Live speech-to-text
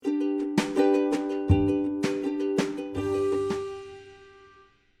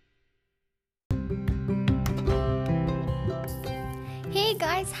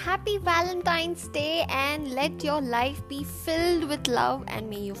happy Valentine's Day, and let your life be filled with love, and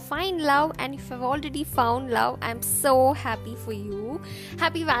may you find love. And if you've already found love, I'm so happy for you.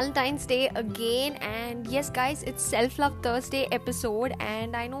 Happy Valentine's Day again. And yes guys, it's Selflove Thursday episode,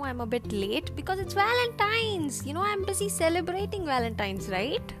 and I know I'm a bit late because it's Valentine's. I'm busy celebrating Valentine's,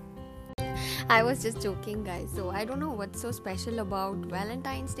 right? I was just joking, guys. So I don't know what's so special about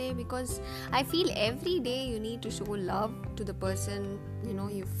Valentine's Day, because I feel every day you need to show love to the person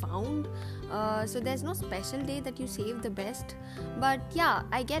you found. So there's no special day that you save the best. But yeah,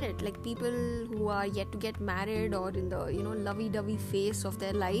 I get it. Like people who are yet to get married or in the lovey-dovey phase of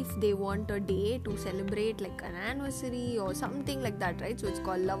their life, they want a day to celebrate, like an anniversary or something like that, right? So it's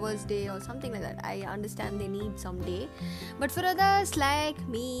called Lovers Day or something like that. I understand they need some day. But for others like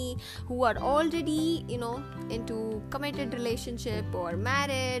me, who are already into committed relationship or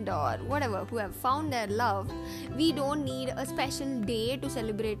married or whatever, who have found their love, we don't need a special day to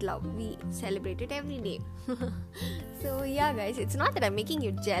celebrate love. We celebrate it every day. So yeah guys, it's not that I'm making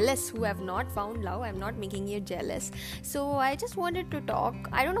you jealous who have not found love. I'm not making you jealous. So I just wanted to talk.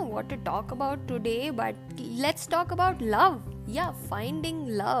 I don't know what to talk about today, but let's talk about love. Yeah,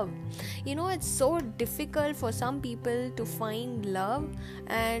 finding love. It's so difficult for some people to find love,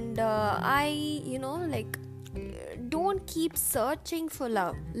 and don't keep searching for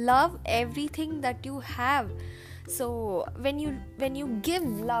love. Love everything that you have. So when you give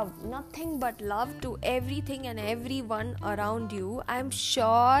love, nothing but love to everything and everyone around you, I'm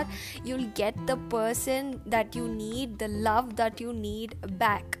sure you'll get the person that you need, the love that you need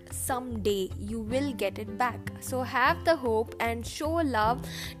back. Someday you will get it back. So have the hope and show love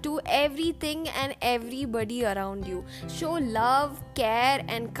to everything and everybody around you. Show love, care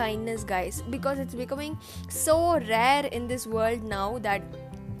and kindness, guys, because it's becoming so rare in this world now that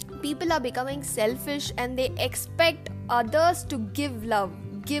people are becoming selfish and they expect others to give love,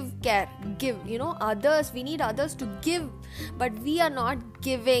 give care, give, others. We need others to give, but we are not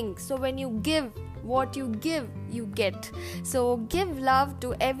giving. So when you give, what you give, you get. So give love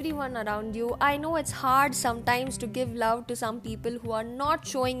to everyone around you. I know it's hard sometimes to give love to some people who are not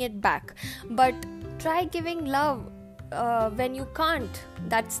showing it back, but try giving love. When you can't,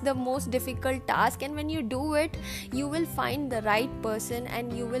 that's the most difficult task, and when you do it, you will find the right person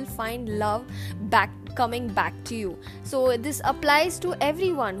and you will find love coming back to you. So this applies to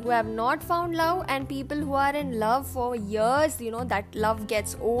everyone who have not found love and people who are in love for years. That love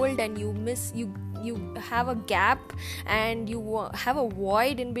gets old and you have a gap and you have a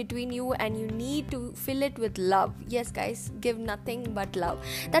void in between you, and you need to fill it with love. Yes guys, give nothing but love.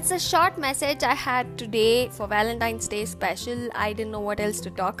 That's a short message I had today for Valentine's Day special. I didn't know what else to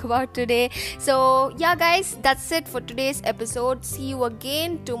talk about today. So yeah guys, that's it for today's episode. See you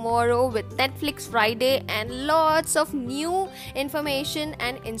again tomorrow with Netflix Friday and lots of new information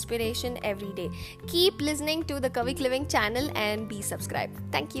and inspiration every day. Keep listening to the Kavik Living channel and be subscribed.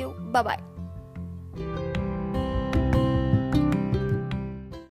 Thank you. Bye bye.